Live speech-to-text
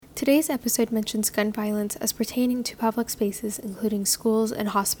Today's episode mentions gun violence as pertaining to public spaces, including schools and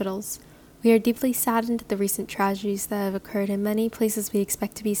hospitals. We are deeply saddened at the recent tragedies that have occurred in many places we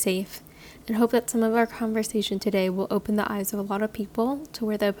expect to be safe, and hope that some of our conversation today will open the eyes of a lot of people to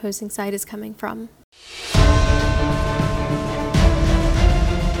where the opposing side is coming from.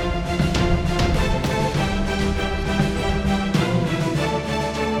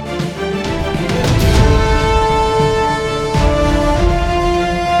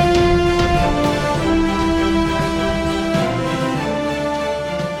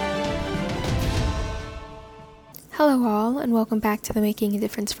 Hello all, and welcome back to the Making a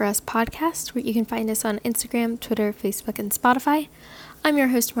Difference for Us podcast, where you can find us on Instagram, Twitter, Facebook, and Spotify. I'm your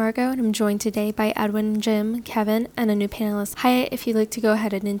host, Margot, and I'm joined today by Edwin, Jim, Kevin, and a new panelist. Hyatt, if you'd like to go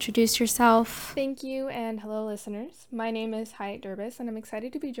ahead and introduce yourself. Thank you, and hello, listeners. My name is Hyatt Durbis, and I'm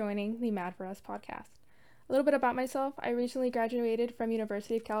excited to be joining the Mad for Us podcast. A little bit about myself. I recently graduated from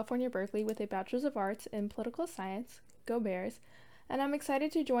University of California, Berkeley with a Bachelor's of Arts in Political Science. Go Bears! And I'm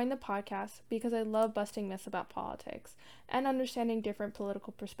excited to join the podcast because I love busting myths about politics and understanding different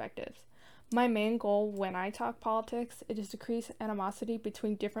political perspectives. My main goal when I talk politics is to decrease animosity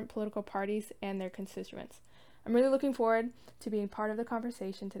between different political parties and their constituents. I'm really looking forward to being part of the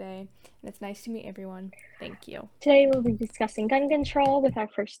conversation today, and it's nice to meet everyone. Thank you. Today we'll be discussing gun control with our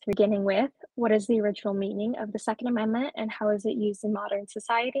first beginning with what is the original meaning of the Second Amendment and how is it used in modern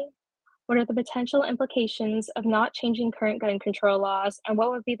society? What are the potential implications of not changing current gun control laws, and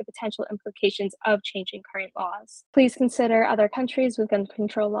what would be the potential implications of changing current laws? Please consider other countries with gun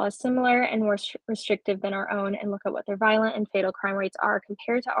control laws similar and more restrictive than our own, and look at what their violent and fatal crime rates are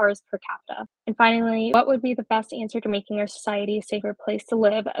compared to ours per capita. And finally, what would be the best answer to making our society a safer place to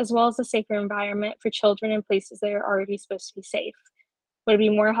live, as well as a safer environment for children in places that are already supposed to be safe? Would it be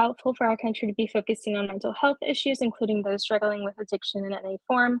more helpful for our country to be focusing on mental health issues, including those struggling with addiction in any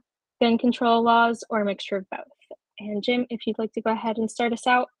form, gun control laws, or a mixture of both? And Jim, if you'd like to go ahead and start us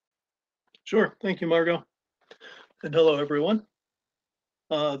out. Sure. Thank you, Margot. And hello, everyone.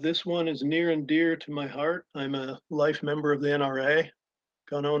 This one is near and dear to my heart. I'm a life member of the NRA,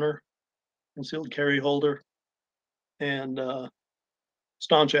 gun owner, concealed carry holder, and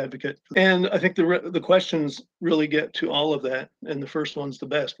staunch advocate. And I think the questions really get to all of that. And the first one's the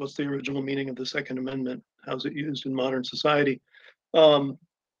best. What's the original meaning of the Second Amendment? How's it used in modern society?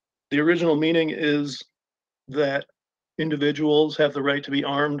 The original meaning is that individuals have the right to be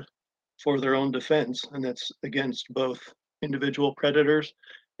armed for their own defense, and that's against both individual predators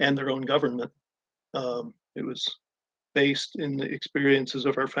and their own government. It was based in the experiences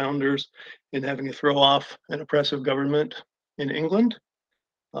of our founders in having to throw off an oppressive government in England,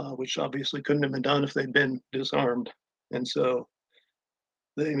 which obviously couldn't have been done if they'd been disarmed. And so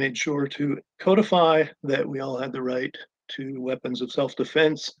they made sure to codify that we all had the right to weapons of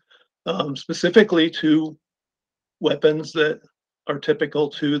self-defense, specifically to weapons that are typical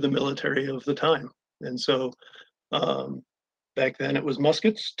to the military of the time. And so back then it was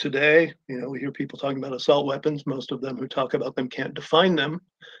muskets. Today, we hear people talking about assault weapons. Most of them who talk about them can't define them.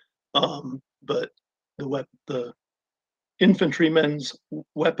 But the infantrymen's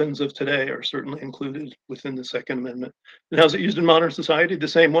weapons of today are certainly included within the Second Amendment. And how's it used in modern society? The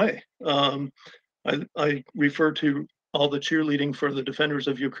same way. I refer to all the cheerleading for the defenders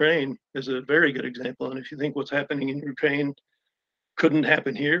of Ukraine is a very good example. And if you think what's happening in Ukraine couldn't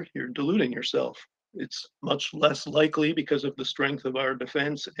happen here, you're deluding yourself. It's much less likely because of the strength of our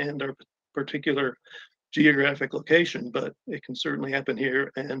defense and our particular geographic location, but it can certainly happen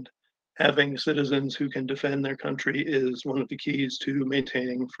here. And having citizens who can defend their country is one of the keys to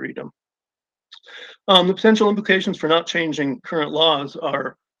maintaining freedom. The potential implications for not changing current laws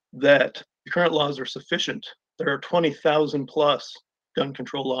are that the current laws are sufficient. There are 20,000 plus gun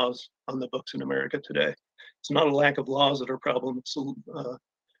control laws on the books in America today. It's not a lack of laws that are a problem. It's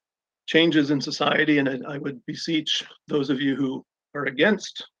changes in society, and I would beseech those of you who are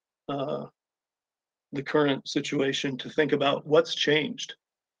against the current situation to think about what's changed.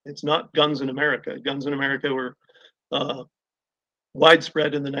 It's not guns in America. Guns in America were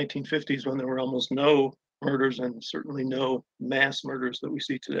widespread in the 1950s when there were almost no murders and certainly no mass murders that we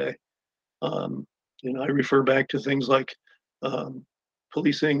see today. I refer back to things like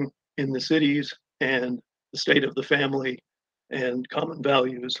policing in the cities and the state of the family and common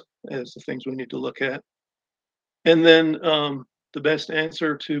values as the things we need to look at. And then the best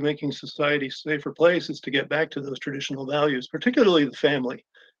answer to making society a safer place is to get back to those traditional values, particularly the family.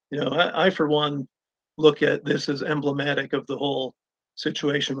 I for one, look at this as emblematic of the whole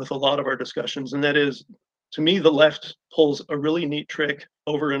situation with a lot of our discussions. And that is, to me, the left pulls a really neat trick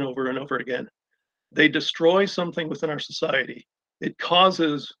over and over and over again. They destroy something within our society, it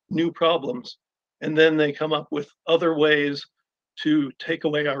causes new problems. And then they come up with other ways to take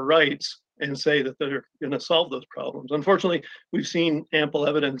away our rights and say that they're going to solve those problems. Unfortunately, we've seen ample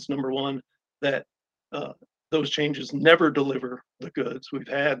evidence, number one, that those changes never deliver the goods. We've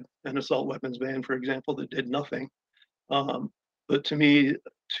had an assault weapons ban, for example, that did nothing. But to me,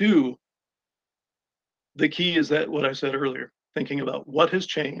 too, the key is that what I said earlier, thinking about what has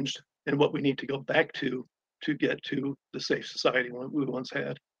changed and what we need to go back to get to the safe society we once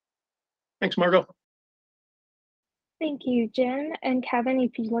had. Thanks, Margot. Thank you, Jim. And Kevin,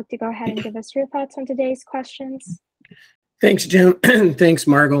 if you'd like to go ahead and give us your thoughts on today's questions. Thanks, Jim. Thanks,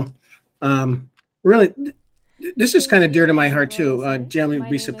 Margot. Really, this is kind of dear to my heart too. Jim would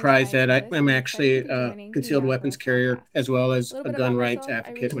be surprised that I'm actually a concealed weapons carrier as well as a gun rights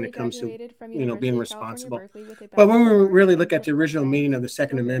advocate when it comes to, being responsible. But when we really look at the original meaning of the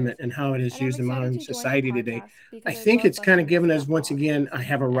Second Amendment and how it is used in modern society today, I think it's kind of given us, once again, I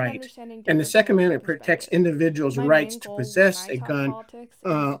have a right. And the Second Amendment protects individuals' rights to possess a gun,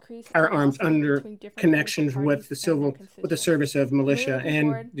 firearms under connections with the service of militia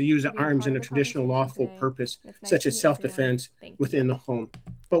and the use of arms in a traditional lawful purpose, such as self-defense within the home.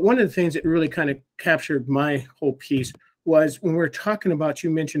 But one of the things that really kind of captured my whole piece was when we were talking about, you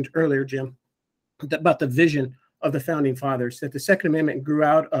mentioned earlier, Jim, about the vision of the founding fathers, that the Second Amendment grew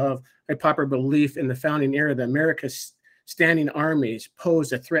out of a popular belief in the founding era that America's standing armies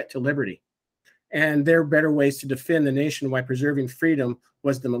posed a threat to liberty. And there are better ways to defend the nation while preserving freedom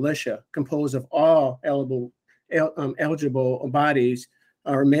was the militia, composed of all eligible bodies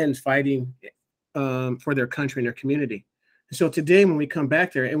or men fighting for their country and their community. So today, when we come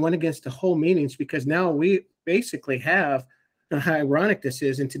back there, it went against the whole meanings, because now we basically have, how ironic this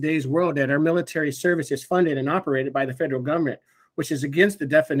is in today's world, that our military service is funded and operated by the federal government, which is against the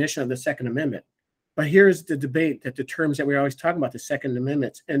definition of the Second Amendment. But here's the debate, that the terms that we always talk about, the Second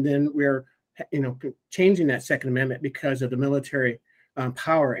Amendment, and then we're changing that Second Amendment because of the military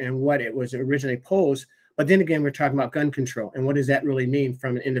power and what it was originally posed. But then again, we're talking about gun control, and what does that really mean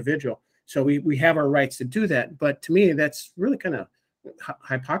from an individual? So we have our rights to do that. But to me, that's really kind of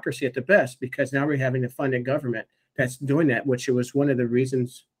hypocrisy at the best, because now we're having a funded government that's doing that, which it was one of the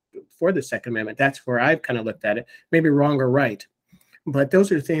reasons for the Second Amendment. That's where I've kind of looked at it, maybe wrong or right. But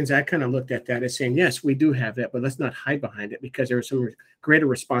those are the things I kind of looked at that as saying, yes, we do have that, but let's not hide behind it, because there are some greater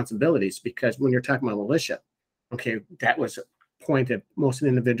responsibilities. Because when you're talking about militia, okay, that was a point that most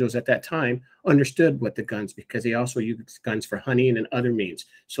individuals at that time understood what the guns, because they also used guns for hunting and other means.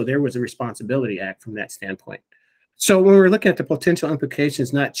 So there was a responsibility act from that standpoint. So when we're looking at the potential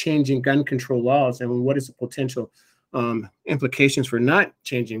implications, not changing gun control laws, and what is the potential implications for not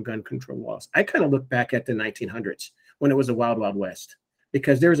changing gun control laws, I kind of look back at the 1900s when it was a wild, wild west,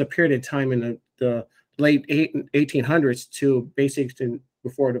 because there was a period of time in the late 1800s to basically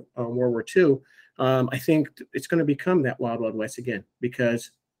before the World War II. I think it's going to become that wild, wild west again,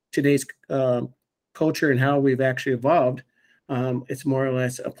 because today's culture and how we've actually evolved, it's more or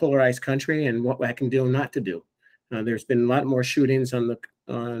less a polarized country and what I can do and not to do. There's been a lot more shootings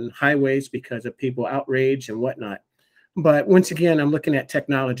on highways because of people outraged and whatnot. But once again, I'm looking at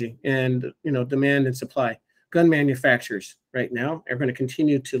technology and demand and supply. Gun manufacturers right now are going to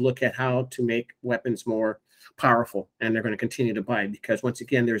continue to look at how to make weapons more powerful, and they're going to continue to buy, because once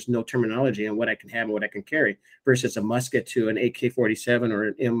again, there's no terminology on what I can have and what I can carry versus a musket to an AK-47 or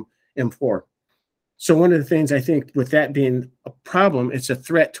an M4. So one of the things I think with that being a problem, it's a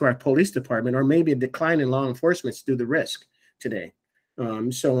threat to our police department, or maybe a decline in law enforcement due to the risk today.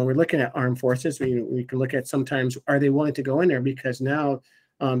 So when we're looking at armed forces, we can look at sometimes, are they willing to go in there? Because now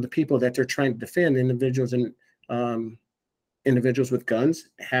the people that they're trying to defend, individuals with guns,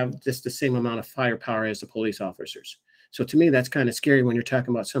 have just the same amount of firepower as the police officers. So to me, that's kind of scary when you're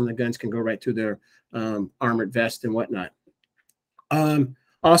talking about some of the guns can go right through their armored vest and whatnot.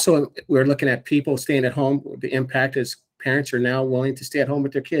 Also, we're looking at people staying at home. The impact is parents are now willing to stay at home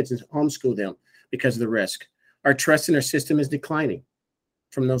with their kids and homeschool them because of the risk. Our trust in our system is declining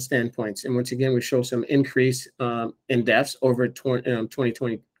from those standpoints. And once again, we show some increase in deaths over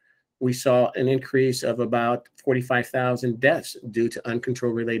 2020. We saw an increase of about 45,000 deaths due to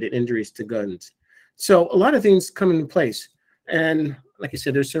uncontrolled related injuries to guns. So a lot of things come into place. And like I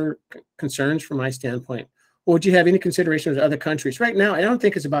said, there's certain concerns from my standpoint. Or would you have any considerations of other countries? Right now, I don't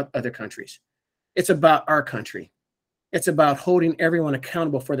think it's about other countries. It's about our country. It's about holding everyone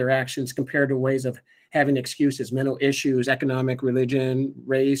accountable for their actions compared to ways of having excuses, mental issues, economic, religion,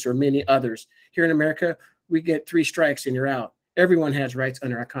 race, or many others. Here in America, we get 3 strikes and you're out. Everyone has rights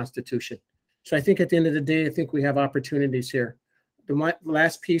under our Constitution. So I think at the end of the day, I think we have opportunities here. The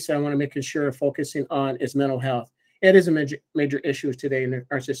last piece I want to make sure focusing on is mental health. it is a major issue today in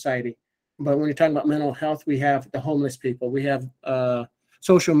our society. But when you're talking about mental health, we have the homeless people, we have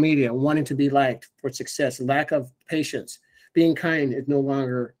social media, wanting to be liked for success, lack of patience. Being kind is no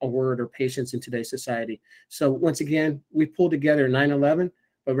longer a word or patience in today's society. So once again, we pulled together 9/11,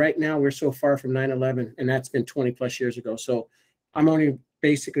 but right now we're so far from 9/11, and that's been 20 plus years ago. So I'm only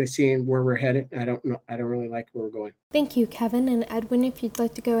basically seeing where we're headed. I don't really like where we're going. Thank you, Kevin. And Edwin, if you'd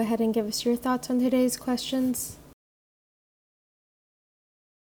like to go ahead and give us your thoughts on today's questions.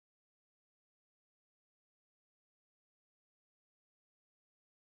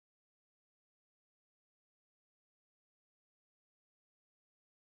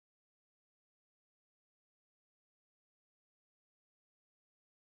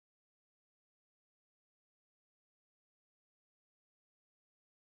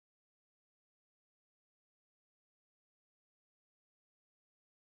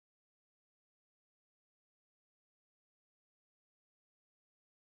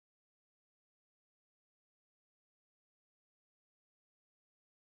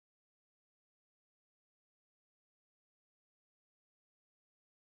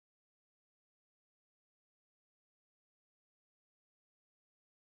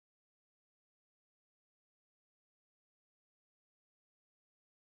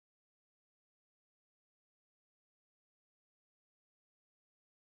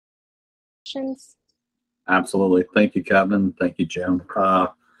 Absolutely. Thank you, Kevin. Thank you, Jim.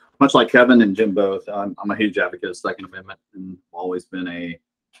 Much like Kevin and Jim both, I'm a huge advocate of Second Amendment and always been a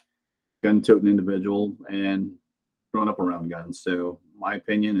gun-toting individual and growing up around guns. So my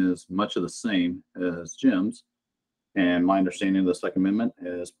opinion is much of the same as Jim's. And my understanding of the Second Amendment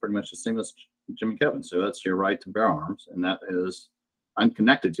is pretty much the same as Jim and Kevin. So that's your right to bear arms, and that is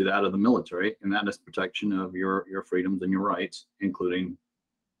unconnected to that of the military, and that is protection of your freedoms and your rights, including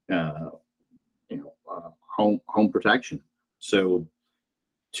home protection. So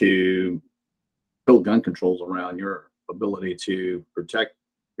to build gun controls around your ability to protect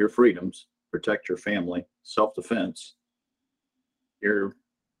your freedoms, protect your family, self-defense, you're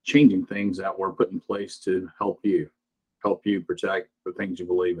changing things that were put in place to help you protect the things you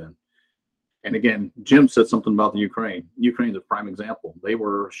believe in. And again, Jim said something about the Ukraine. Ukraine's a prime example. They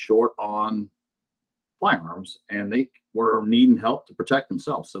were short on firearms and they were needing help to protect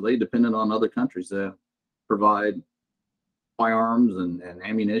themselves. So they depended on other countries to provide firearms and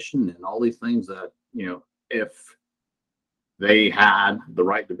ammunition and all these things that, if they had the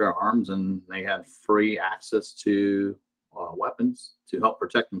right to bear arms and they had free access to weapons to help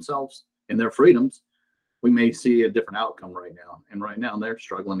protect themselves and their freedoms, we may see a different outcome right now. And right now they're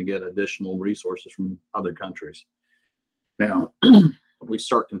struggling to get additional resources from other countries. Now, we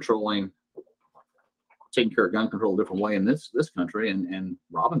start taking care of gun control a different way in this country and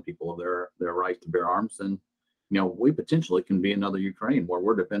robbing people of their right to bear arms, then we potentially can be another Ukraine where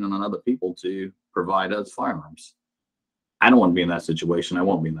we're dependent on other people to provide us firearms. I don't want to be in that situation. I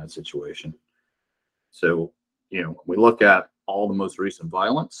won't be in that situation. So, we look at all the most recent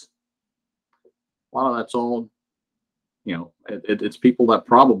violence. A lot of that's all, it's people that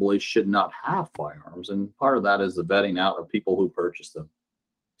probably should not have firearms. And part of that is the vetting out of people who purchase them.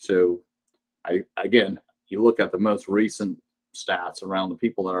 So you look at the most recent stats around the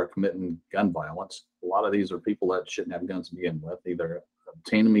people that are committing gun violence. A lot of these are people that shouldn't have guns to begin with, either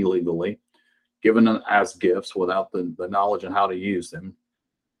obtain them illegally, given them as gifts without the knowledge on how to use them,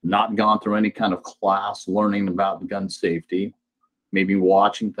 not gone through any kind of class learning about gun safety, maybe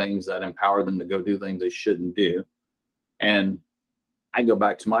watching things that empower them to go do things they shouldn't do. And I go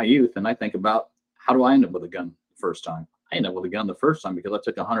back to my youth and I think about, how do I end up with a gun the first time? I ended up with a gun the first time because I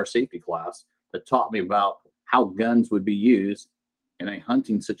took a hunter safety class that taught me about how guns would be used in a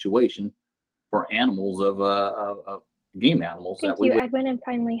hunting situation for animals of game animals. Thank you, Edwin, and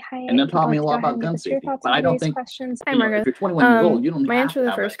finally, hi. And that taught me a lot about gun safety. But I don't think, questions. Hi, Margaret. if you're 21 years old, you don't my have answer to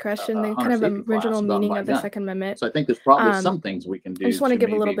the first question, the kind of original meaning of the Second Amendment. So I think there's probably some things we can do. I just want to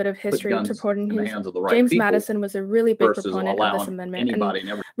give a little bit of history to supporting James Madison was a really big proponent of this amendment.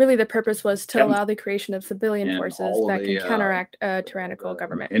 And really the purpose was to allow the creation of civilian forces that can counteract a tyrannical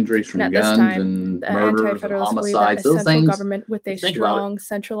government. Injuries from guns and murders and homicides, those things. Government with a strong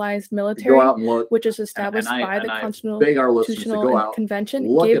centralized military, which is established by the Constitutional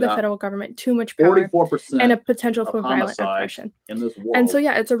Convention, gave the federal government too much power and a potential for violent oppression. And so,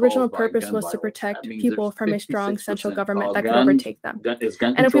 its original purpose was to protect people from a strong central government that could overtake them. And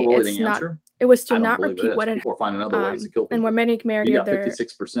if it's not, it was to not repeat what had and what many of their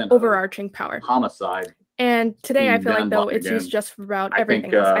overarching power. Homicide. And today, I feel like, though, it's used just for about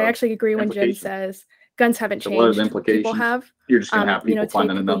everything else. I actually agree when Jim says guns haven't So what are the changed. People implications? have, You're just going to have people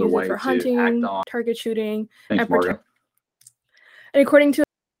finding people another use way it for to act hunting, on. target shooting, Thanks, and Margo. And according to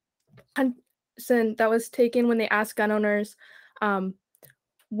that was taken when they asked gun owners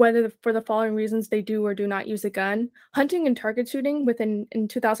whether for the following reasons they do or do not use a gun. Hunting and target shooting in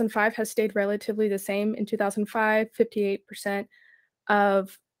 2005 has stayed relatively the same. In 2005, 58%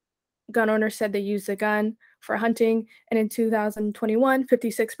 of gun owners said they used a gun for hunting, and in 2021,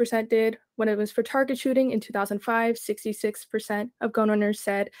 56% did. When it was for target shooting in 2005, 66% of gun owners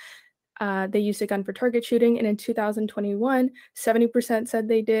said they used a gun for target shooting, and in 2021, 70% said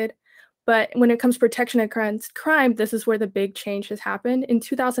they did. But when it comes to protection against crime, this is where the big change has happened. In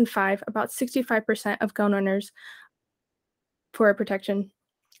 2005, about 65% of gun owners for protection.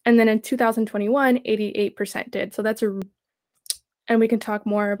 And then in 2021, 88% did. So and we can talk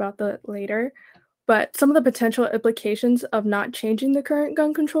more about that later. But some of the potential implications of not changing the current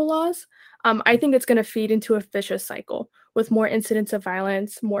gun control laws, I think it's going to feed into a vicious cycle with more incidents of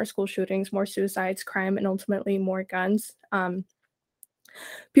violence, more school shootings, more suicides, crime, and ultimately more guns.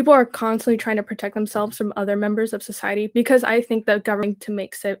 People are constantly trying to protect themselves from other members of society because I think the government to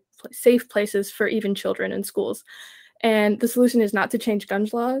make safe places for even children in schools. And the solution is not to change gun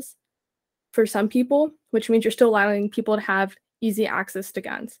laws for some people, which means you're still allowing people to have easy access to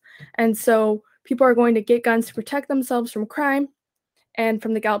guns. And so people are going to get guns to protect themselves from crime. And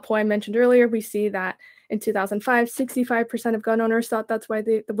from the Gallup poll I mentioned earlier, we see that in 2005, 65% of gun owners thought that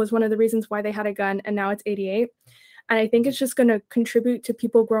was one of the reasons why they had a gun, and now it's 88%. And I think it's just going to contribute to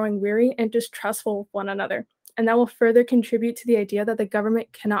people growing weary and distrustful of one another. And that will further contribute to the idea that the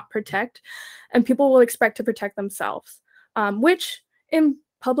government cannot protect, and people will expect to protect themselves, which in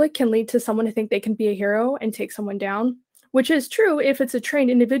public can lead to someone to think they can be a hero and take someone down, which is true if it's a trained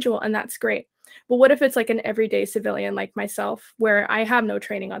individual, and that's great. But what if it's like an everyday civilian like myself, where I have no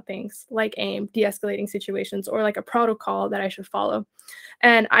training on things like aim, de-escalating situations, or like a protocol that I should follow?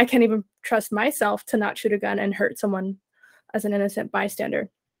 And I can't even trust myself to not shoot a gun and hurt someone as an innocent bystander.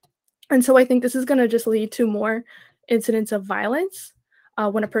 And so I think this is going to just lead to more incidents of violence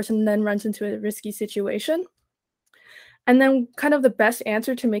when a person then runs into a risky situation. And then kind of the best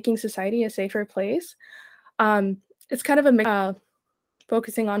answer to making society a safer place, it's kind of a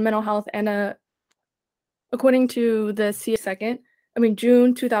focusing on mental health and according to the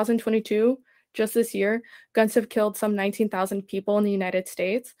June 2022, just this year, guns have killed some 19,000 people in the United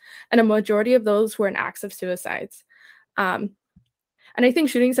States, and a majority of those were in acts of suicides. And I think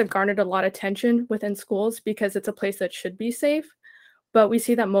shootings have garnered a lot of attention within schools because it's a place that should be safe, but we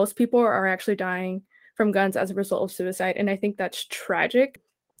see that most people are actually dying from guns as a result of suicide, and I think that's tragic.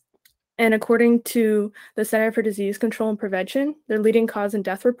 And according to the Center for Disease Control and Prevention, their leading cause in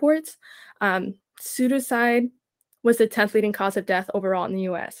death reports, suicide was the 10th leading cause of death overall in the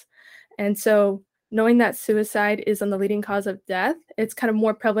US. And so knowing that suicide is on the leading cause of death, it's kind of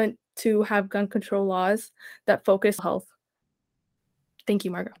more prevalent to have gun control laws that focus on health. Thank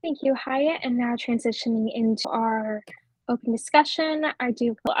you, Margo. Thank you, Hyatt. And now transitioning into our open discussion, I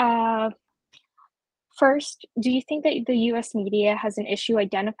do first, do you think that the US media has an issue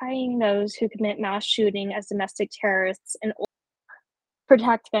identifying those who commit mass shooting as domestic terrorists and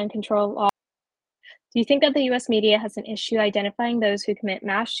protect gun control laws? Do you think that the US media has an issue identifying those who commit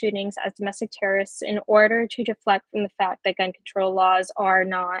mass shootings as domestic terrorists in order to deflect from the fact that gun control laws are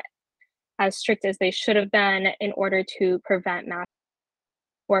not as strict as they should have been in order to prevent mass,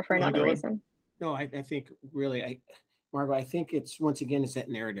 or for another reason? No, I think really, Margo, I think it's, once again, it's that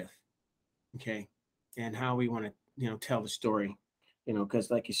narrative, okay, and how we want to, tell the story,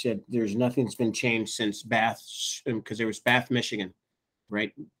 because like you said, there's nothing's been changed since Bath, because there was Bath, Michigan,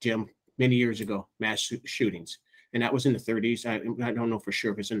 right, Jim, many years ago, mass shootings, and that was in the 30s. I don't know for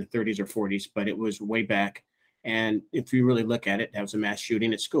sure if it's in the 30s or 40s, but it was way back. And if you really look at it, that was a mass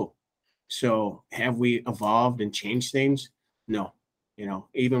shooting at school. So have we evolved and changed things? No.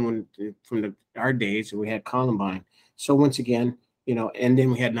 Even when from our days, we had Columbine. So once again, and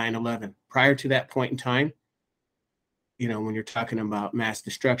then we had 9/11. Prior to that point in time, when you're talking about mass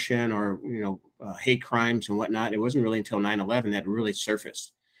destruction or, hate crimes and whatnot, it wasn't really until 9/11 that really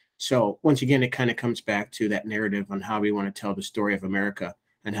surfaced. So once again, it kind of comes back to that narrative on how we want to tell the story of America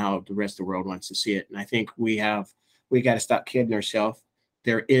and how the rest of the world wants to see it. And I think we got to stop kidding ourselves.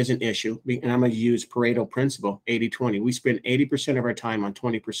 There is an issue, and I'm going to use Pareto principle, 80-20. We spend 80% of our time on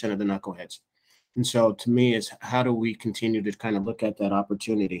 20% of the knuckleheads. And so to me is, how do we continue to kind of look at that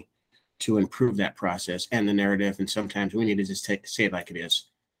opportunity to improve that process and the narrative? And sometimes we need to just say it like it is,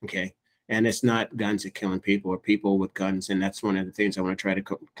 okay? And it's not guns that killing people or people with guns. And that's one of the things I want to try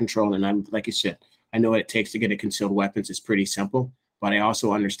to control. And I'm, like you said, I know what it takes to get a concealed weapons. It's pretty simple. But I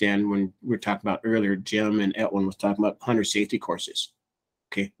also understand when we were talking about earlier, Jim and Etwin was talking about hunter safety courses.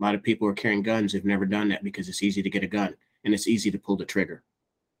 Okay, a lot of people are carrying guns. They've never done that because it's easy to get a gun and it's easy to pull the trigger.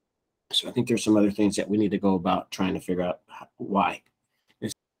 So I think there's some other things that we need to go about trying to figure out why.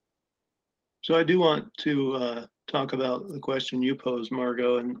 So I do want to talk about the question you posed,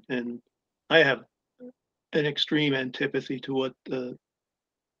 Margot, and I have an extreme antipathy to what the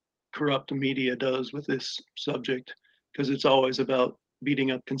corrupt media does with this subject, because it's always about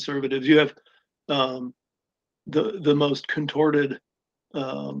beating up conservatives. You have the most contorted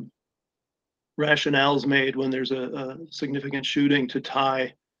rationales made when there's a significant shooting to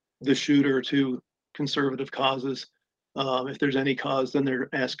tie the shooter to conservative causes. If there's any cause, then they're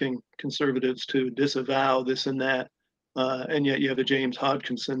asking conservatives to disavow this and that. And yet you have a James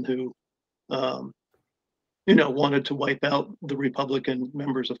Hodgkinson who, wanted to wipe out the Republican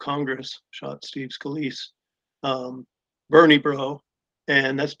members of Congress, shot Steve Scalise, Bernie bro,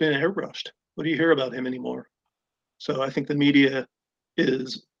 and that's been airbrushed. What do you hear about him anymore? So I think the media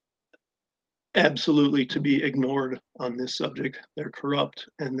is absolutely to be ignored on this subject. They're corrupt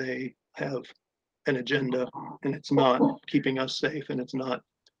and they have an agenda, and it's not keeping us safe, and it's not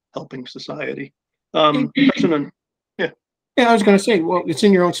helping society. Yeah, I was going to say, well, it's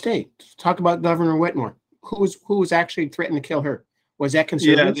in your own state. Talk about Governor Whitmore. Who was actually threatened to kill her? Was that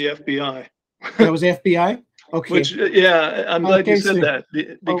conservative? Yeah, the FBI. That was FBI. Okay. Which, yeah, I'm glad you said that,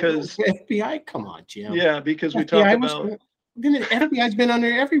 because FBI. Come on, Jim. Yeah, because we talk about. The FBI's been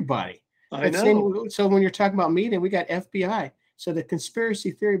under everybody. I know. So when you're talking about media, we got FBI. So the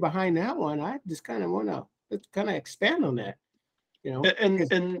conspiracy theory behind that one, I just kind of want to kind of expand on that,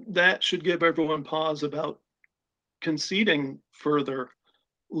 And that should give everyone pause about conceding further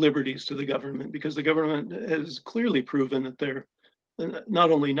liberties to the government, because the government has clearly proven that they're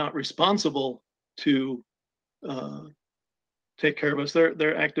not only not responsible to take care of us,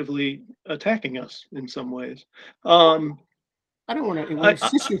 they're actively attacking us in some ways. I don't want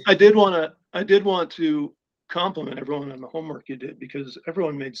to. I did want to compliment everyone on the homework you did, because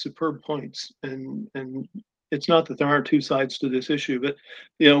everyone made superb points, and it's not that there aren't two sides to this issue, but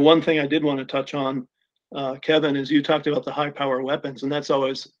one thing I did want to touch on, Kevin, is you talked about the high power weapons, and that's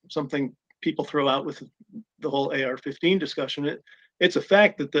always something people throw out with the whole AR-15 discussion. It's a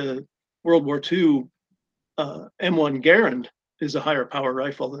fact that the World War II M1 Garand is a higher power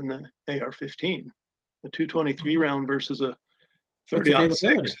rifle than the AR-15. The 223 round versus a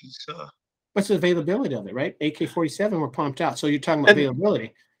 30-06. What's the availability of it, right? AK-47 were pumped out. So you're talking about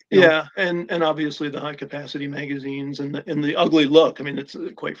availability. Yeah, and obviously the high capacity magazines and the ugly look. I mean, it's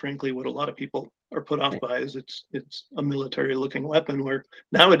quite frankly what a lot of people are put off by, is it's a military looking weapon, where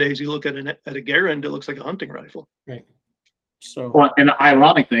nowadays you look at a Garand, it looks like a hunting rifle. Right. So, well, and the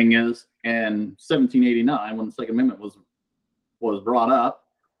ironic thing is, in 1789, when the Second Amendment was brought up,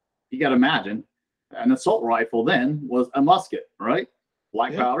 you got to imagine an assault rifle then was a musket, right?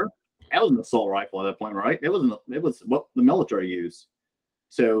 Black powder. That was an assault rifle at that point, right? It was what the military used.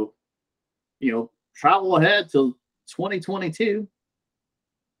 So, travel ahead till 2022.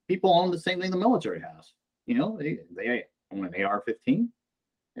 People own the same thing the military has. They own an AR-15.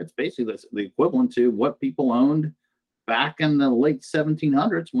 It's basically the equivalent to what people owned back in the late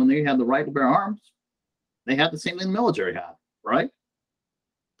 1700s when they had the right to bear arms. They had the same thing the military had, right?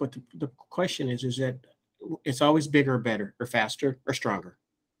 But the question is that it's always bigger or better or faster or stronger.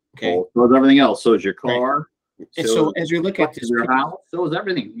 Okay. Well, so is everything else. So is your car. Right. And so as you look at this, your house, so is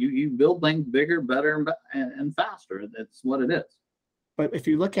everything. You build things bigger, better, and faster. That's what it is. But if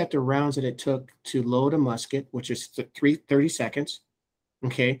you look at the rounds that it took to load a musket, which is 30 seconds,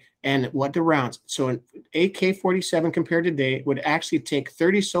 okay, and what the rounds. So an AK-47 compared to today would actually take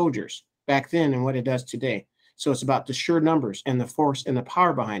 30 soldiers back then and what it does today. So it's about the sheer numbers and the force and the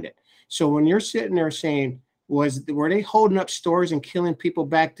power behind it. So when you're sitting there saying, were they holding up stores and killing people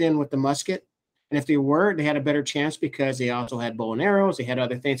back then with the musket? And if they were, they had a better chance because they also had bow and arrows. They had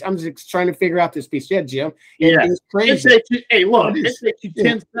other things. I'm just trying to figure out this piece. Yeah, Jim. It's crazy. It takes you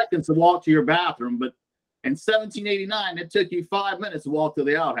 10 seconds to walk to your bathroom, but in 1789, it took you 5 minutes to walk to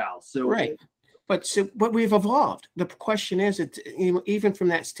the outhouse. So right. But we've evolved. The question is, even from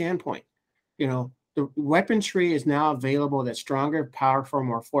that standpoint, the weaponry is now available that's stronger, powerful,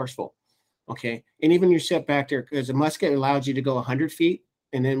 more forceful. Okay. And even you sit back there, because a musket allows you to go 100 feet.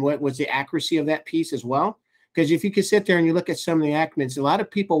 And then what was the accuracy of that piece as well? Because if you could sit there and you look at some of the acronyms, a lot of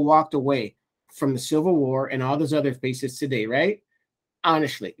people walked away from the Civil War and all those other pieces today, right?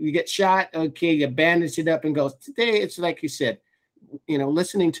 Honestly, you get shot, okay, you bandage it up and go. Today, it's like you said,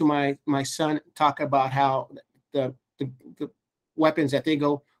 listening to my son talk about how the weapons that they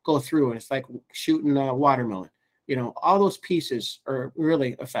go through, and it's like shooting a watermelon. all those pieces are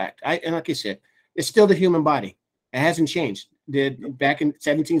really a fact. And like I said, it's still the human body. It hasn't changed. Back in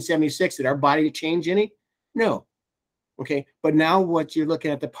 1776, did our body change any? No. Okay. But now what you're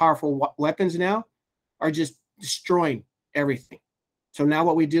looking at, the powerful weapons now are just destroying everything. So now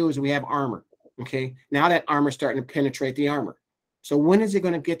what we do is we have armor. Okay. Now that armor's starting to penetrate the armor. So when is it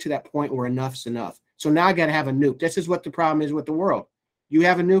going to get to that point where enough's enough? So now I got to have a nuke. This is what the problem is with the world. You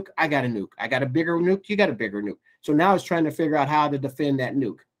have a nuke, I got a nuke. I got a bigger nuke, you got a bigger nuke. So now it's trying to figure out how to defend that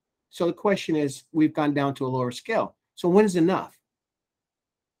nuke. So the question is, we've gone down to a lower scale. So when is enough?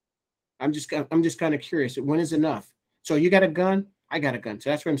 I'm just kind of curious. When is enough? So you got a gun, I got a gun. So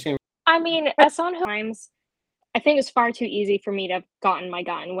that's what I'm saying. I mean, as someone who times, I think it's far too easy for me to have gotten my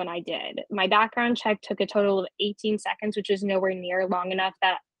gun when I did. My background check took a total of 18 seconds, which is nowhere near long enough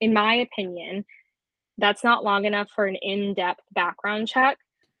that, in my opinion, that's not long enough for an in-depth background check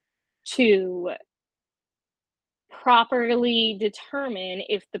to properly determine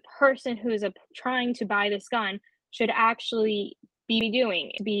if the person who is trying to buy this gun should actually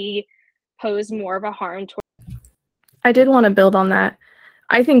be pose more of a harm to. I did want to build on that.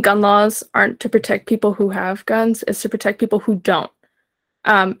 I think gun laws aren't to protect people who have guns, it's to protect people who don't.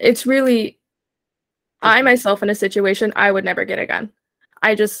 It's really, I myself in a situation, I would never get a gun.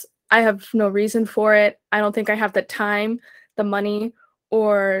 I have no reason for it. I don't think I have the time, the money,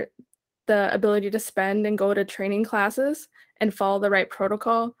 or the ability to spend and go to training classes and follow the right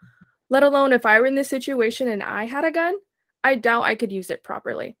protocol. Let alone if I were in this situation and I had a gun, I doubt I could use it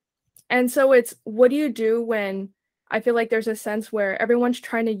properly. And so it's, what do you do when I feel like there's a sense where everyone's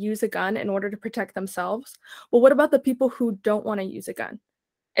trying to use a gun in order to protect themselves? Well, what about the people who don't want to use a gun?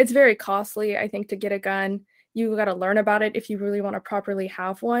 It's very costly, I think, to get a gun. You got to learn about it if you really want to properly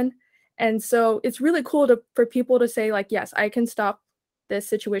have one. And so it's really cool for people to say, like, yes, I can stop this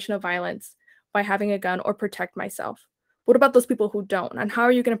situation of violence by having a gun or protect myself. What about those people who don't? And how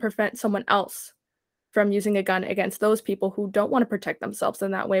are you going to prevent someone else from using a gun against those people who don't want to protect themselves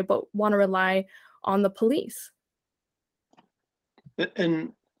in that way, but want to rely on the police?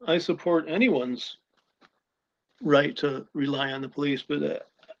 And I support anyone's right to rely on the police, but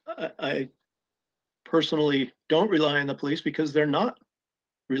I personally don't rely on the police because they're not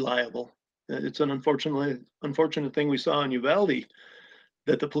reliable. It's an unfortunate thing we saw in Uvalde,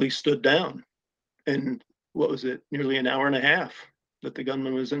 that the police stood down, and what was it, nearly an hour and a half that the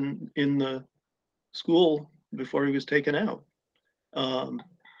gunman was in the school before he was taken out.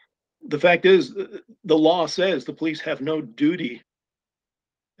 The fact is, the law says the police have no duty,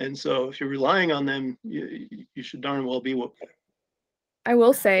 and so if you're relying on them, you should darn well be what. I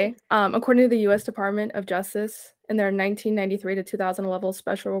will say, according to the U.S. Department of Justice, in their 1993 to 2011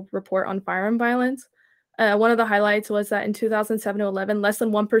 special report on firearm violence, one of the highlights was that in 2007 to 11, less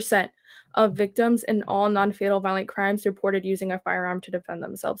than 1% of victims in all non-fatal violent crimes reported using a firearm to defend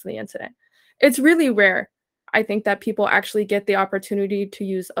themselves in the incident. It's really rare, I think, that people actually get the opportunity to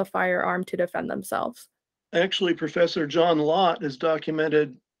use a firearm to defend themselves. Actually, Professor John Lott has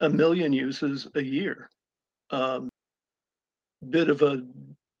documented 1 million uses a year. Bit of a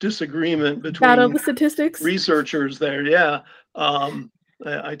disagreement between statistics researchers there. Yeah.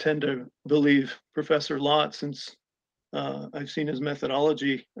 I tend to believe Professor Lott, since I've seen his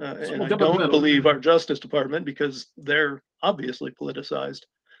methodology, and I don't believe our Justice Department, because they're obviously politicized.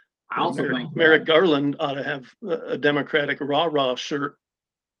 I also think Merrick Garland ought to have a Democratic rah-rah shirt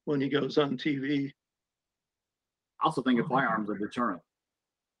when he goes on TV. I also think a firearm's a deterrent.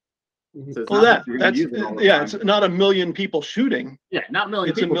 So well, it's not 1 million people shooting. Yeah, not 1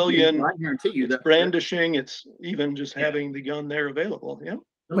 million. It's 1 million. I guarantee you that brandishing. It's even just having the gun there available. Yeah.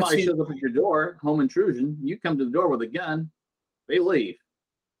 Somebody shows up at your door, home intrusion. You come to the door with a gun, they leave.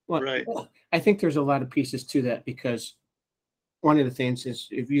 Well, right. I think there's a lot of pieces to that, because one of the things is,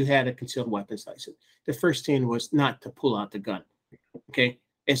 if you had a concealed weapons license, the first thing was not to pull out the gun. Okay,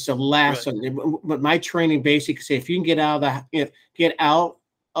 it's the last one. But my training basically say, if you can get out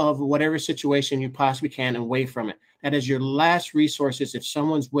of whatever situation you possibly can and away from it, that is your last resources. If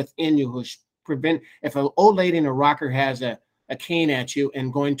someone's within you who's if an old lady in a rocker has a cane at you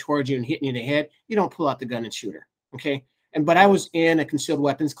and going towards you and hitting you in the head, you don't pull out the gun and shoot her. Okay. But I was in a concealed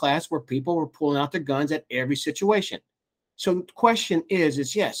weapons class where people were pulling out their guns at every situation. So the question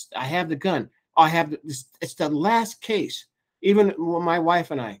is yes, I have the gun. I have this. It's the last case. Even with my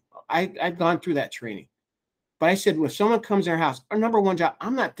wife and I've gone through that training. But I said, when someone comes in our house, our number one job,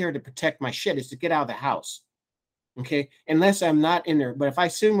 I'm not there to protect my shit, is to get out of the house. Okay. Unless I'm not in there. But if I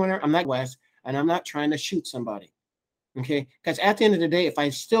see one, I'm not west, and I'm not trying to shoot somebody. Okay. Because at the end of the day, if I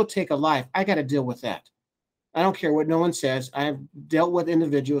still take a life, I got to deal with that. I don't care what no one says. I've dealt with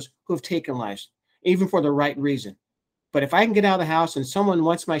individuals who have taken lives, even for the right reason. But if I can get out of the house and someone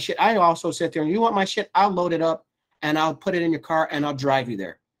wants my shit, I also sit there and you want my shit, I'll load it up and I'll put it in your car and I'll drive you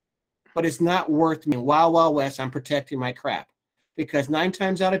there. But it's not worth me. Wild, Wild West, I'm protecting my crap. Because 9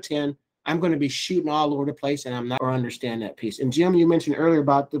 times out of 10, I'm going to be shooting all over the place and I'm not going to understand that piece. And Jim, you mentioned earlier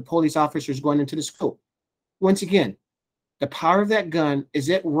about the police officers going into the school. Once again, the power of that gun, is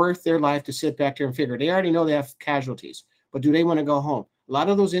it worth their life to sit back there and figure? They already know they have casualties, but do they want to go home? A lot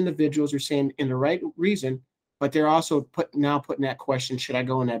of those individuals are saying in the right reason, but they're also putting that question, should I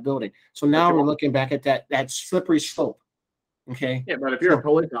go in that building? So now we're looking back at that slippery slope. Okay. Yeah, but if you're a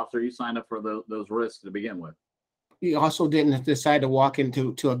police officer, you signed up for those risks to begin with. You also didn't decide to walk into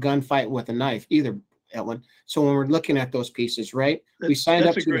a gunfight with a knife either, Ellen. So when we're looking at those pieces, right? We signed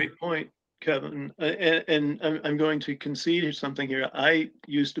up. That's a great point, Kevin. And I'm going to concede something here. I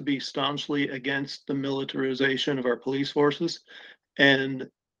used to be staunchly against the militarization of our police forces, and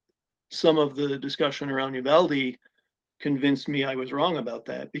some of the discussion around Uvalde convinced me I was wrong about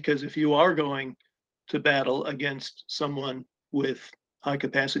that. Because if you are going to battle against someone with high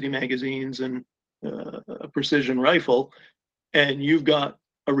capacity magazines and a precision rifle, and you've got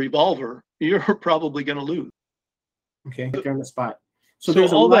a revolver, you're probably going to lose. Okay, they're on the spot. So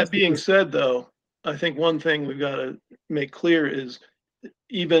there's all that being said, though, I think one thing we've got to make clear is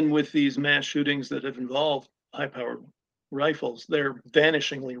even with these mass shootings that have involved high-powered rifles, they're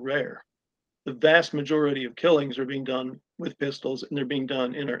vanishingly rare. The vast majority of killings are being done with pistols, and they're being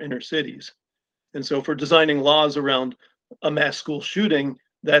done in our inner cities. And so for designing laws around a mass school shooting,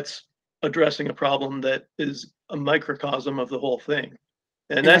 that's addressing a problem that is a microcosm of the whole thing.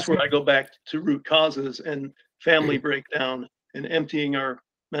 And that's where I go back to root causes and family breakdown and emptying our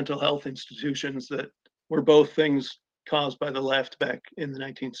mental health institutions that were both things caused by the left back in the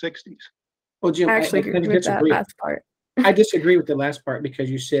 1960s. Well, Jim, I actually agree with that last part. I disagree with the last part because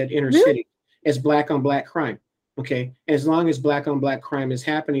you said inner city is black on black crime. Okay. And as long as black on black crime is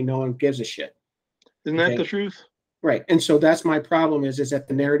happening, no one gives a shit. Isn't that the truth? Right. And so that's my problem is that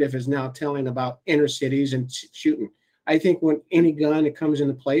the narrative is now telling about inner cities and shooting. I think when any gun that comes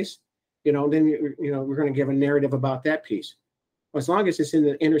into place, then, we're going to give a narrative about that piece. As long as it's in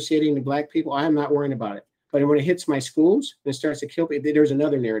the inner city and the black people, I'm not worrying about it. But when it hits my schools and it starts to kill people, there's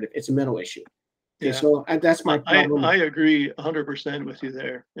another narrative. It's a mental issue. Okay, yeah. So that's my problem. I agree 100% with you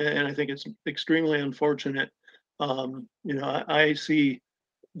there. And I think it's extremely unfortunate. I see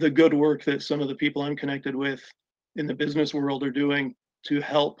the good work that some of the people I'm connected with in the business world are doing to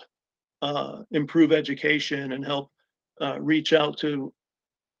help improve education and help reach out to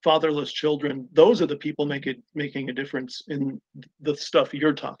fatherless children. Those are the people making a difference in the stuff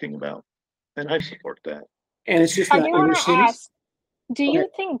you're talking about. And I support that. And it's just not inner cities. Do you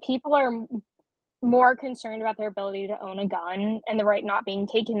think people are more concerned about their ability to own a gun and the right not being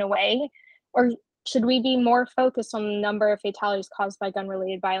taken away? Or should we be more focused on the number of fatalities caused by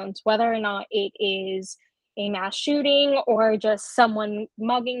gun-related violence, whether or not it is a mass shooting or just someone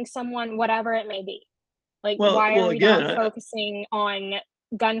mugging someone, whatever it may be? Why are we not focusing on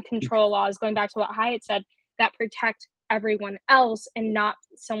gun control laws, going back to what Hyatt said, that protect everyone else and not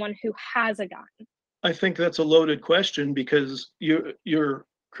someone who has a gun? I think that's a loaded question because you're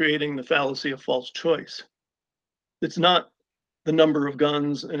creating the fallacy of false choice. It's not the number of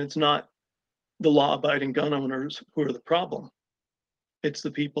guns and it's not the law-abiding gun owners who are the problem. It's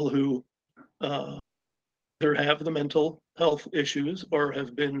the people who either have the mental health issues or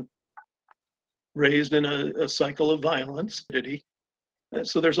have been raised in a cycle of violence.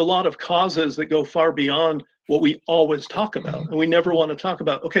 So there's a lot of causes that go far beyond what we always talk about. And we never want to talk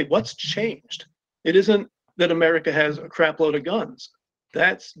about, okay, what's changed? It isn't that America has a crap load of guns.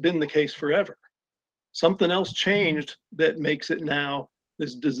 That's been the case forever. Something else changed that makes it now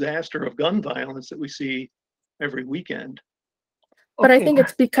this disaster of gun violence that we see every weekend. But I think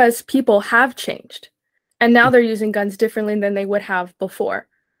it's because people have changed. And now they're using guns differently than they would have before,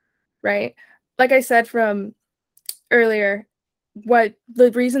 right? Like I said from earlier, what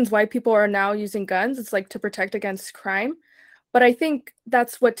the reasons why people are now using guns, it's to protect against crime. But I think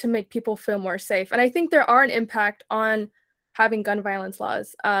that's to make people feel more safe. And I think there are an impact on having gun violence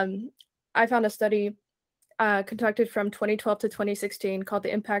laws. I found a study conducted from 2012 to 2016 called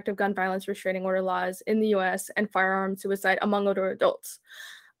The Impact of Gun Violence Restraining Order Laws in the U.S. and Firearm Suicide Among Older Adults.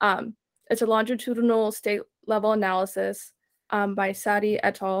 It's a longitudinal state-level analysis by Sadi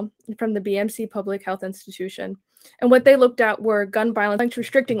et al. From the BMC Public Health Institution. And what they looked at were gun violence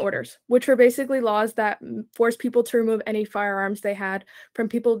restricting orders, which were basically laws that forced people to remove any firearms they had from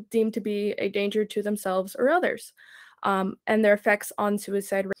people deemed to be a danger to themselves or others, and their effects on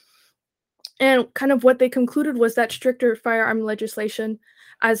suicide rate. And kind of what they concluded was that stricter firearm legislation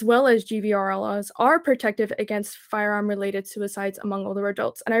as well as GVR laws, are protective against firearm-related suicides among older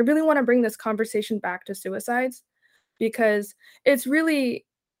adults. And I really want to bring this conversation back to suicides, because it's really,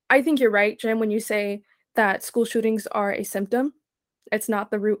 I think you're right, Jim, when you say that school shootings are a symptom. It's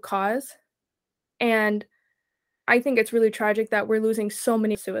not the root cause. And I think it's really tragic that we're losing so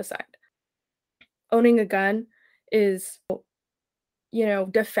many suicide. Owning a gun is,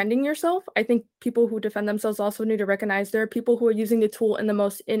 defending yourself. I think people who defend themselves also need to recognize there are people who are using the tool in the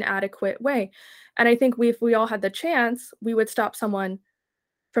most inadequate way. And I think if we all had the chance, we would stop someone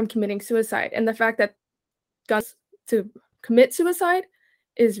from committing suicide. And the fact that guns to commit suicide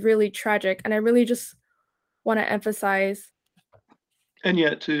is really tragic. And I really just want to emphasize. And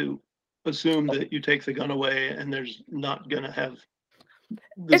yet to assume that you take the gun away and there's not going to have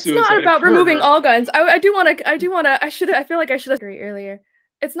it's not about removing all guns. I feel like I should have agreed earlier.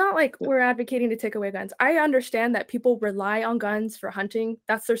 It's not like we're advocating to take away guns. I understand that people rely on guns for hunting.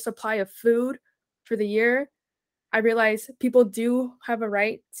 That's their supply of food for the year. I realize people do have a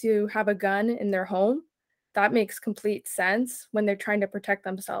right to have a gun in their home. That makes complete sense when they're trying to protect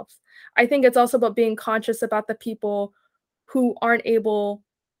themselves. I think it's also about being conscious about the people who aren't able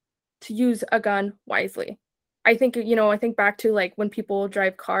to use a gun wisely. I think back to like when people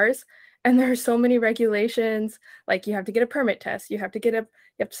drive cars and there are so many regulations, like you have to get a permit test,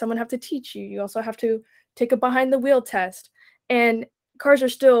 someone have to teach you. You also have to take a behind the wheel test. And cars are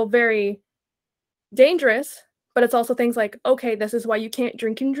still very dangerous, but it's also things like, okay, this is why you can't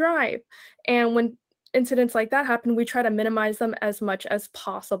drink and drive. And when incidents like that happen, we try to minimize them as much as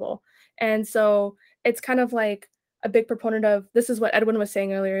possible. And so it's kind of like a big proponent of, this is what Edwin was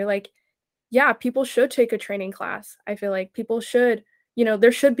saying earlier, like, yeah, people should take a training class. I feel like people should,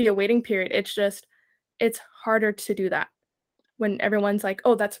 there should be a waiting period. It's harder to do that when everyone's like,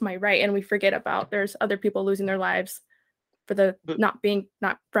 oh, that's my right. And we forget about there's other people losing their lives for not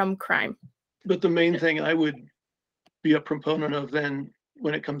from crime. But the main thing I would be a proponent of then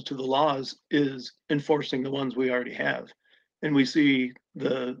when it comes to the laws is enforcing the ones we already have. And we see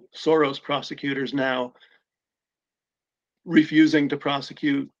the Soros prosecutors now refusing to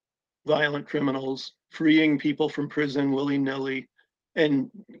prosecute violent criminals, freeing people from prison willy-nilly,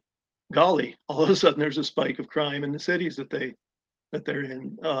 and golly, all of a sudden there's a spike of crime in the cities that they're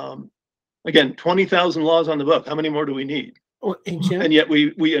in. Again, 20,000 laws on the book. How many more do we need? And yet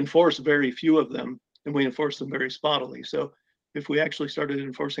we enforce very few of them, and we enforce them very spottily. So if we actually started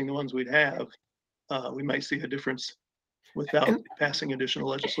enforcing the ones we'd have, we might see a difference without passing additional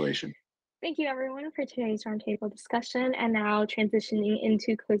legislation. Thank you, everyone, for today's roundtable discussion. And now transitioning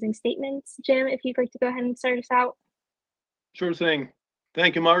into closing statements. Jim, if you'd like to go ahead and start us out. Sure thing.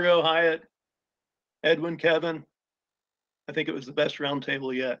 Thank you, Margot, Hyatt, Edwin, Kevin. I think it was the best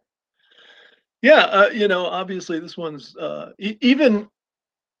roundtable yet. Yeah, obviously this one's even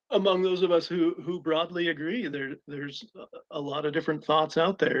among those of us who broadly agree, there's a lot of different thoughts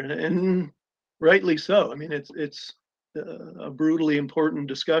out there, and rightly so. I mean, it's a brutally important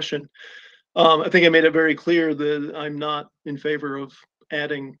discussion. I think I made it very clear that I'm not in favor of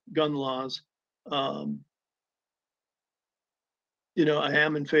adding gun laws. I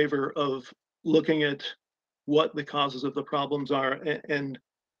am in favor of looking at what the causes of the problems are, and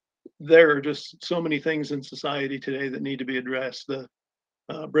there are just so many things in society today that need to be addressed. The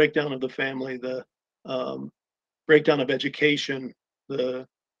breakdown of the family, the breakdown of education, the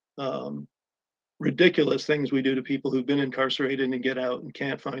ridiculous things we do to people who've been incarcerated and get out and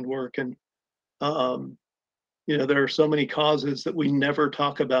can't find work. And there are so many causes that we never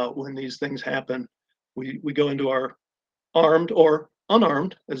talk about when these things happen. We go into our armed or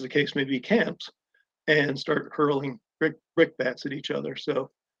unarmed, as the case may be, camps and start hurling brickbats at each other.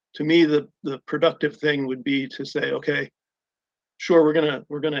 So to me, the productive thing would be to say, okay, sure, we're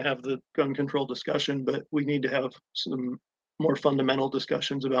gonna have the gun control discussion, but we need to have some more fundamental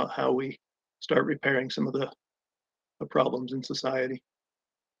discussions about how we start repairing some of the problems in society.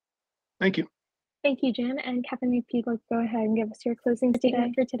 Thank you. Thank you, Jim. And Kevin, if you'd like to go ahead and give us your closing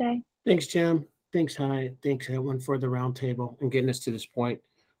statement for today. Thanks, Jim. Thanks, Hyatt. Thanks, everyone, for the roundtable and getting us to this point.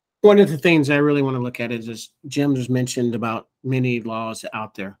 One of the things I really want to look at is Jim just mentioned about many laws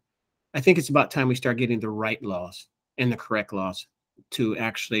out there. I think it's about time we start getting the right laws and the correct laws to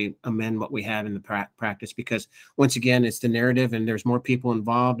actually amend what we have in the practice, because once again, it's the narrative and there's more people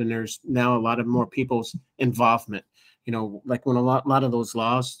involved, and there's now a lot of more people's involvement. Like when a lot of those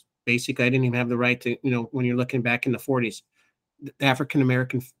laws, basically, I didn't even have the right to, when you're looking back in the 40s, the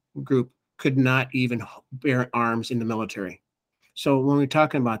African-American group could not even bear arms in the military. So when we're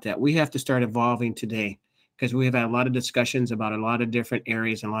talking about that, we have to start evolving today, because we have had a lot of discussions about a lot of different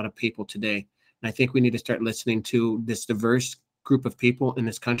areas and a lot of people today. And I think we need to start listening to this diverse group of people in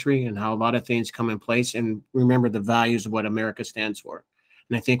this country and how a lot of things come in place, and remember the values of what America stands for.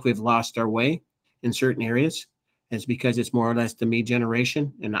 And I think we've lost our way in certain areas. It's because it's more or less the me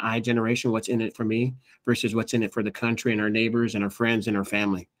generation and the I generation, what's in it for me versus what's in it for the country and our neighbors and our friends and our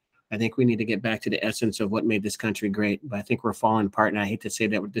family. I think we need to get back to the essence of what made this country great. But I think we're falling apart. And I hate to say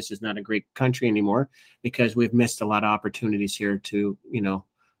that this is not a great country anymore, because we've missed a lot of opportunities here to,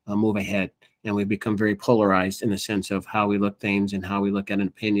 move ahead. And we've become very polarized in the sense of how we look things and how we look at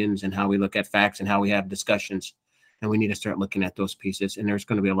opinions and how we look at facts and how we have discussions. And we need to start looking at those pieces. And there's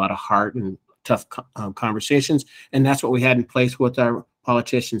going to be a lot of hard and tough conversations. And that's what we had in place with our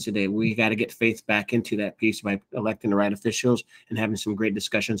politicians today. We got to get faith back into that piece by electing the right officials and having some great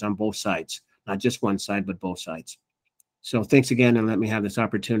discussions on both sides, not just one side, but both sides. So thanks again, and let me have this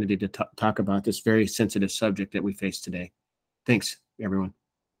opportunity to talk about this very sensitive subject that we face today. Thanks, everyone.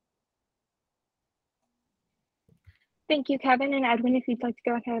 Thank you, Kevin. And Edwin, if you'd like to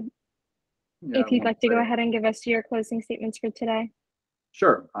go ahead. Go ahead and give us your closing statements for today.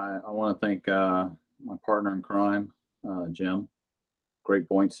 Sure. I want to thank my partner in crime, Jim. Great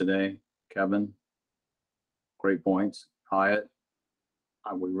points today. Kevin, great points. Hyatt,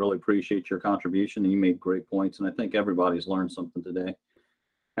 we really appreciate your contribution. You made great points, and I think everybody's learned something today.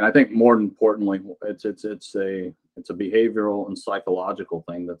 And I think more importantly, it's a behavioral and psychological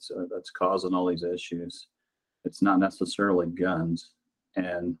thing that's causing all these issues. It's not necessarily guns,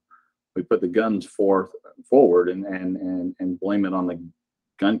 and we put the guns forward and blame it on the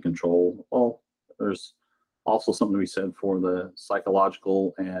gun control. Well, there's also something to be said for the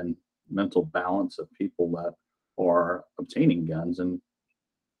psychological and mental balance of people that are obtaining guns and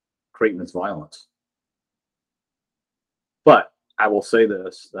creating this violence. But I will say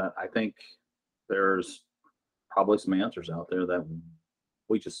this, that I think there's probably some answers out there that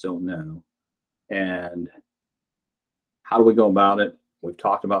we just don't know. And how do we go about it? We've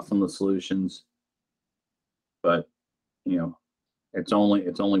talked about some of the solutions, but it's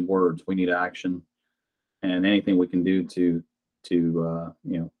only words. We need action, and anything we can do to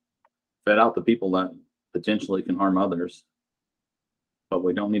vet out the people that potentially can harm others. But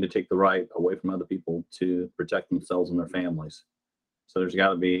we don't need to take the right away from other people to protect themselves and their families. So there's got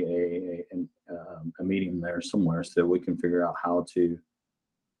to be a medium there somewhere so we can figure out how to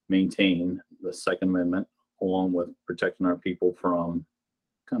maintain the Second Amendment along with protecting our people from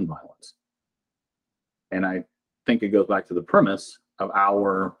gun violence. And I think it goes back to the premise of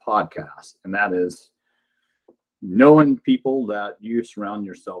our podcast, and that is knowing people that you surround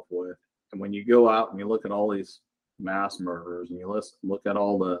yourself with. And when you go out and you look at all these mass murders and you look at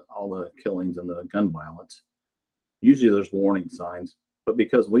all the killings and the gun violence, usually there's warning signs. But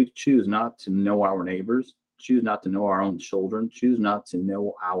because we choose not to know our neighbors, choose not to know our own children, choose not to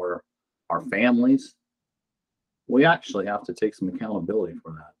know our families, we actually have to take some accountability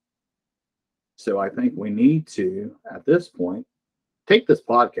for that. So I think we need to, at this point, take this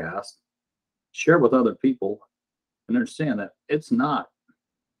podcast, share with other people, and understand that it's not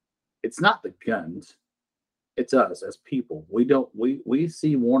the guns, it's us as people. We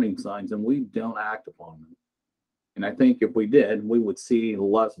see warning signs and we don't act upon them. And I think if we did, we would see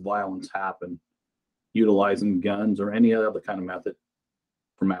less violence happen utilizing guns or any other kind of method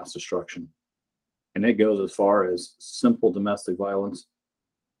for mass destruction. And it goes as far as simple domestic violence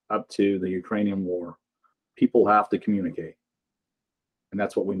up to the Ukrainian war. People have to communicate. And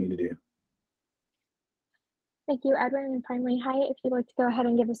that's what we need to do. Thank you, Edwin. And finally, Hyatt, if you'd like to go ahead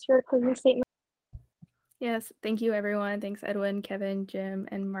and give us your closing statement. Yes, thank you, everyone. Thanks, Edwin, Kevin, Jim,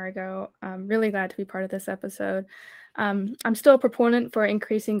 and Margot. I'm really glad to be part of this episode. I'm still a proponent for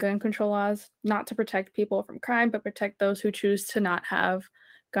increasing gun control laws, not to protect people from crime, but protect those who choose to not have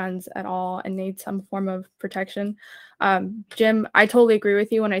guns at all and need some form of protection. Jim, I totally agree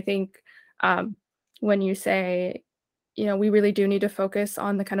with you. And I think when you say, we really do need to focus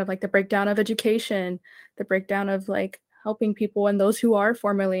on the kind of like the breakdown of education, the breakdown of like helping people and those who are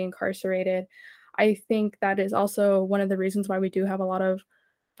formerly incarcerated. I think that is also one of the reasons why we do have a lot of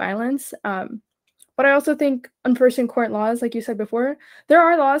violence. But I also think on first in court laws, like you said before, there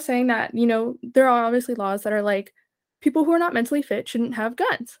are laws saying that, there are obviously laws that are like people who are not mentally fit shouldn't have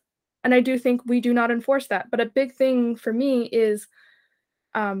guns. And I do think we do not enforce that. But a big thing for me is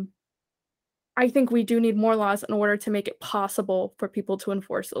I think we do need more laws in order to make it possible for people to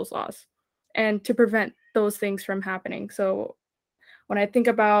enforce those laws and to prevent those things from happening. So when I think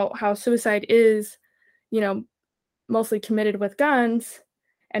about how suicide is, mostly committed with guns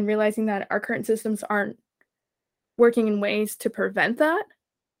and realizing that our current systems aren't working in ways to prevent that,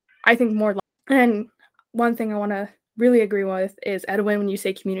 I think more. And one thing I want to really agree with is, Edwin, when you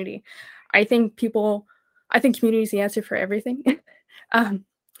say community, I think people I think community is the answer for everything.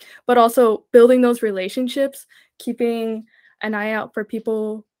 But also building those relationships, keeping an eye out for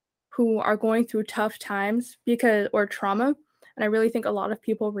people who are going through tough times or trauma. And I really think a lot of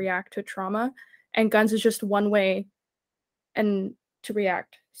people react to trauma, and guns is just one way and to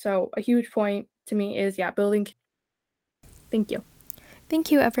react. So a huge point to me is, building. Thank you.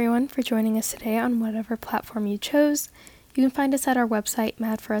 Thank you, everyone, for joining us today on whatever platform you chose. You can find us at our website,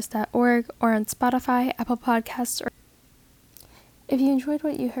 madforus.org, or on Spotify, Apple Podcasts, or if you enjoyed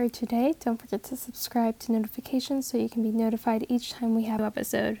what you heard today, don't forget to subscribe to notifications so you can be notified each time we have an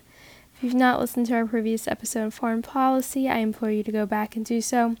episode. If you've not listened to our previous episode on foreign policy, I implore you to go back and do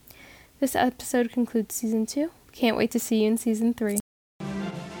so. This episode concludes Season 2. Can't wait to see you in Season 3.